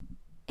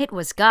It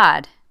was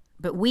God,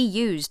 but we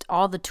used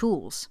all the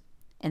tools.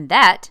 And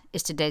that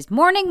is today's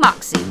Morning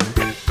Moxie.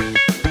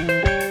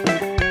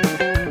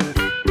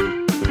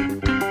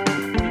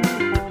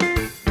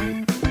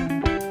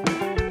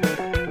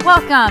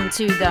 Welcome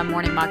to the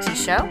Morning Moxie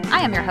Show.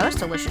 I am your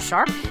host, Alicia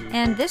Sharp,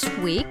 and this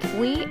week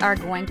we are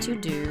going to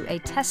do a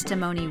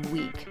testimony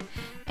week.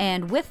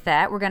 And with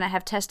that, we're going to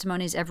have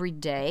testimonies every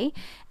day,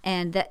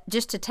 and that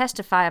just to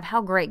testify of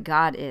how great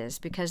God is,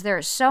 because there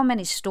are so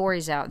many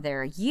stories out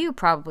there. You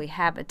probably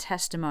have a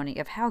testimony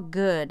of how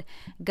good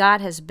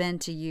God has been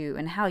to you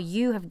and how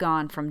you have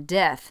gone from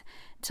death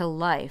to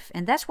life.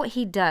 And that's what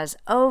He does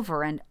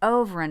over and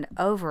over and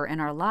over in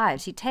our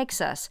lives. He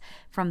takes us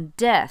from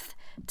death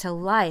to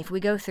life. We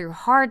go through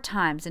hard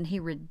times and He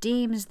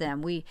redeems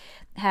them. We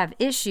have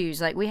issues,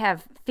 like we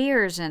have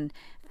fears and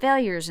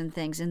failures and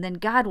things, and then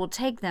God will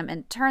take them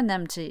and turn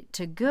them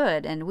to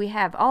good. And we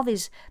have all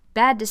these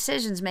bad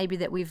decisions maybe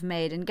that we've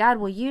made, and God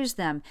will use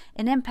them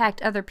and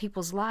impact other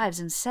people's lives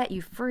and set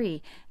you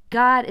free.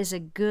 God is a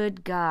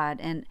good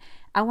God, and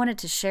I wanted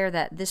to share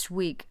that this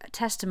week,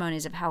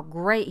 testimonies of how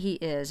great He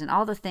is and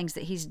all the things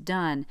that He's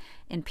done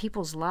in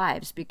people's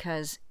lives,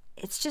 because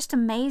it's just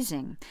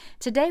amazing.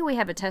 Today we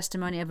have a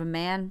testimony of a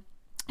man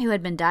who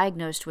had been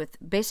diagnosed with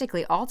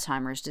basically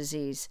Alzheimer's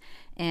disease,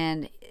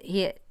 and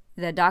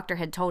the doctor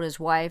had told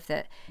his wife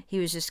that she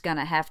was just going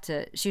to have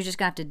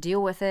to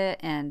deal with it,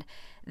 and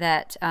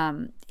that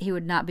he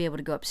would not be able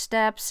to go up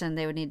steps, and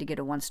they would need to get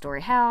a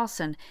one-story house,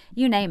 and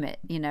you name it.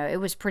 You know,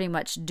 it was pretty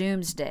much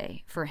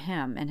doomsday for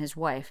him and his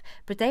wife.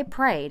 But they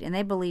prayed and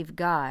they believed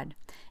God,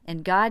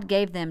 and God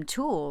gave them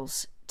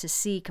tools to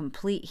see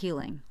complete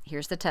healing.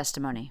 Here's the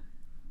testimony.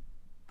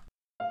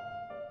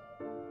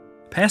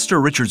 Pastor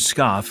Richard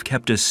Scoff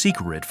kept a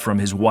secret from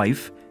his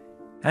wife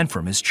and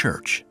from his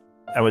church.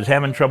 I was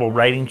having trouble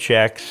writing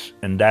checks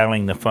and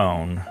dialing the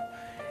phone,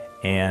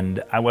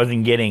 and I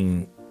wasn't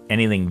getting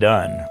anything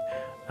done.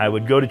 I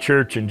would go to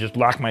church and just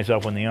lock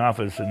myself in the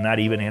office and not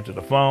even answer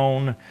the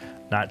phone,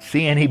 not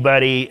see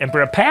anybody. And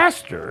for a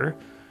pastor,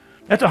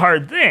 that's a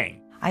hard thing.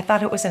 I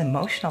thought it was an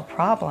emotional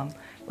problem.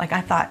 Like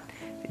I thought,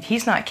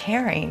 he's not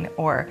caring,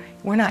 or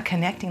we're not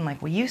connecting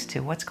like we used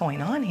to. What's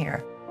going on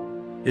here?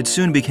 It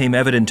soon became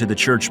evident to the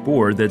church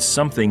board that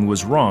something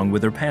was wrong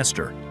with their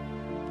pastor.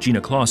 Gina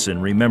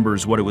Clausen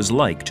remembers what it was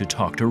like to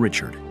talk to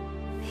Richard.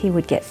 He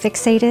would get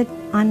fixated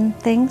on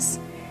things,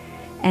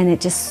 and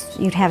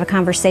you'd have a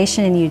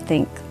conversation and you'd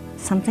think,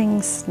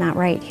 something's not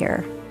right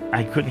here.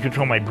 I couldn't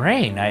control my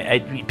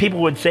brain. People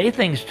would say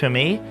things to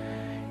me,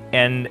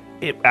 and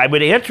I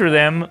would answer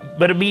them,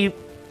 but it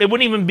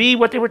wouldn't even be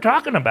what they were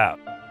talking about.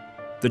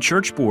 The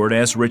church board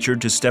asked Richard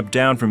to step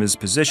down from his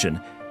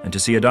position and to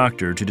see a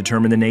doctor to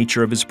determine the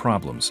nature of his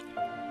problems.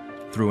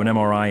 Through an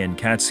MRI and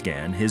CAT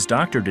scan, his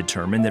doctor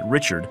determined that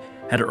Richard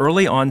had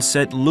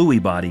early-onset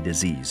Lewy body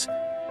disease,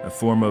 a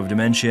form of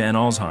dementia and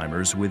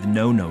Alzheimer's with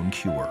no known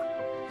cure.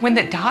 When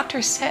the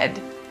doctor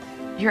said,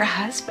 your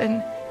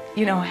husband,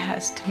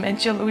 has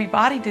dementia, Lewy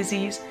body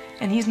disease,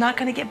 and he's not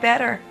going to get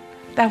better,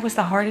 that was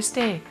the hardest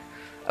day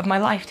of my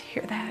life to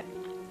hear that.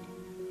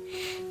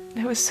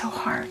 It was so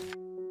hard.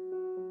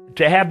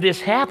 To have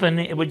this happen,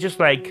 it was just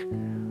like,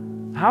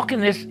 how can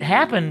this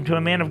happen to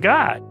a man of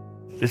God?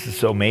 This is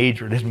so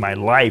major. This is my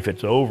life.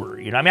 It's over.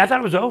 I thought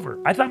it was over.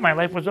 I thought my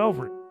life was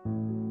over.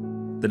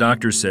 The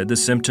doctor said the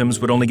symptoms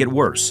would only get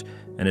worse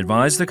and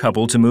advised the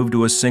couple to move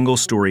to a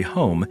single-story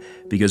home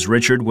because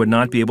Richard would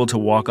not be able to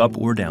walk up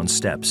or down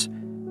steps.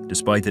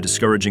 Despite the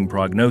discouraging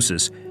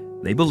prognosis,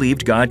 they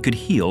believed God could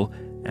heal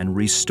and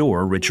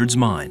restore Richard's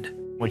mind.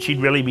 When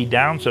she'd really be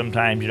down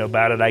sometimes,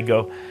 about it, I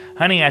go,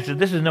 honey, I said,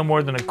 this is no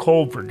more than a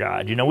cold for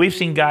God. We've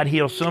seen God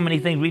heal so many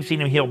things. We've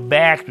seen Him heal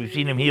backs. We've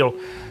seen Him heal,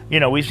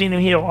 we've seen Him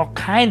heal all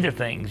kinds of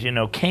things,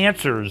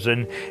 cancers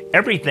and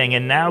everything.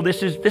 And now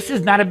this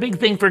is not a big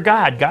thing for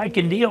God. God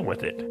can deal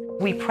with it.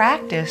 We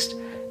practiced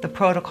the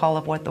protocol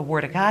of what the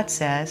Word of God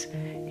says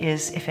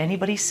is if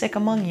anybody's sick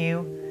among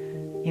you,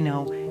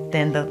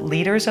 then the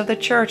leaders of the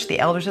church, the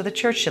elders of the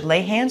church should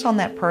lay hands on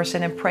that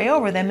person and pray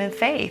over them in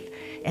faith.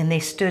 And they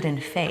stood in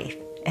faith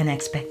and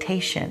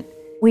expectation.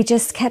 We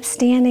just kept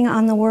standing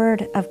on the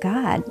Word of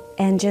God,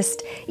 and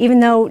even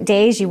though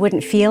days you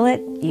wouldn't feel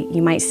it,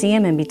 you might see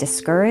Him and be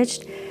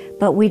discouraged,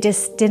 but we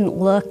just didn't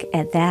look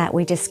at that.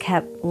 We just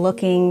kept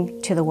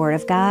looking to the Word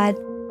of God.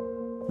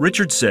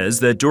 Richard says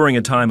that during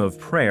a time of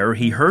prayer,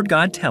 he heard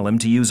God tell him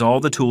to use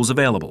all the tools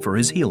available for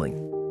his healing,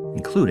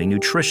 including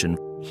nutrition.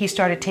 He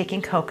started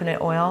taking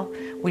coconut oil.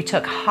 We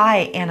took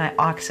high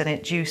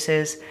antioxidant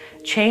juices,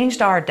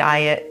 changed our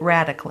diet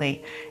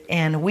radically,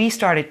 and we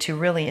started to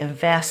really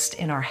invest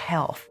in our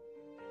health.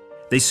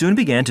 They soon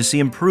began to see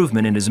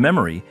improvement in his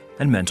memory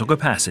and mental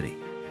capacity.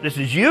 This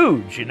is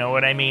huge, you know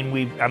what I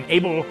mean? I'm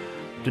able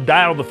to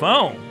dial the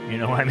phone,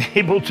 I'm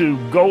able to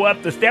go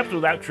up the steps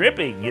without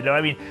tripping,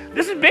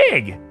 this is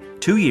big.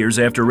 2 years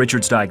after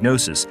Richard's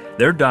diagnosis,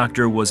 their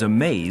doctor was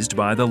amazed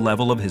by the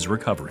level of his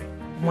recovery.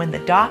 When the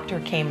doctor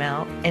came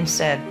out and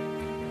said,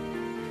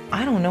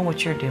 I don't know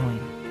what you're doing.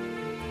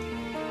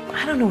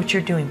 I don't know what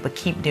you're doing, but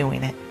keep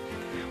doing it.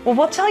 Well,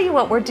 we'll tell you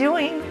what we're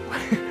doing.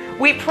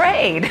 We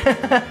prayed.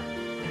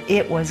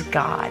 It was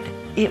God.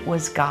 It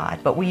was God.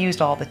 But we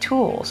used all the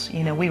tools.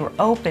 We were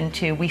open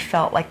to, we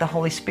felt like the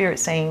Holy Spirit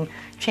saying,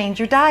 change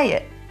your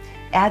diet.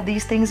 Add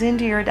these things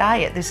into your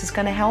diet. This is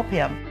going to help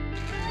him.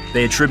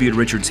 They attribute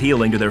Richard's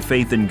healing to their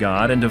faith in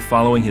God and to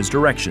following his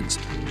directions.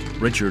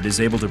 Richard is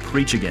able to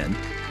preach again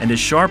and is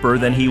sharper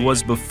than he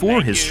was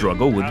before his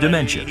struggle with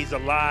dementia. He's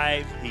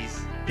alive.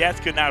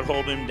 Death could not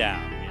hold him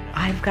down.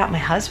 I've got my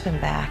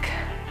husband back.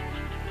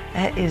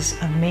 That is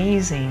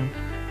amazing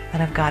that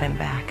I've got him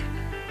back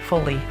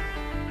fully.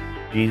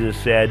 Jesus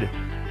said,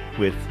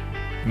 with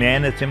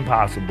man it's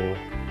impossible,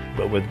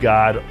 but with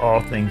God all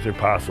things are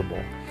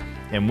possible.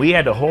 And we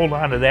had to hold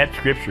on to that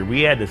scripture.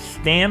 We had to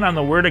stand on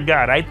the Word of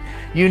God.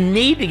 You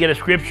need to get a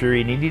scripture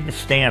and you need to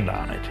stand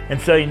on it. And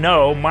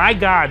so my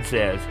God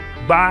says,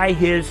 by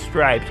his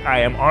stripes I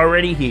am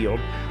already healed.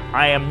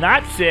 I am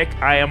not sick.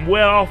 I am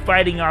well,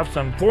 fighting off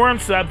some foreign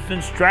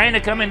substance trying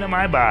to come into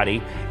my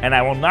body, and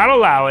I will not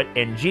allow it.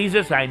 And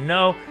Jesus, I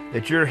know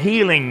that you're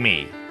healing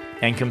me,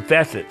 and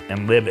confess it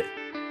and live it.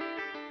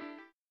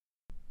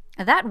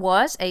 That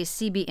was a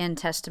CBN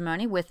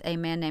testimony with a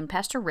man named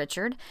Pastor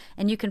Richard,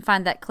 and you can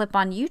find that clip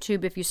on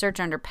YouTube if you search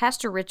under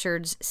Pastor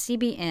Richard's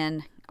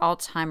CBN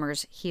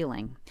Alzheimer's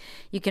Healing.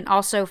 You can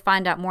also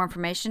find out more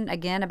information,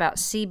 again, about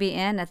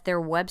CBN at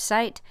their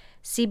website,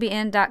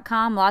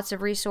 cbn.com. Lots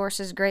of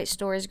resources, great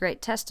stories,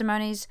 great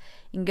testimonies.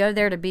 You can go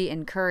there to be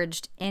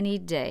encouraged any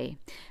day.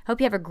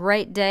 Hope you have a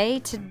great day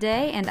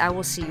today, and I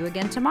will see you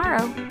again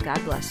tomorrow.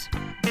 God bless.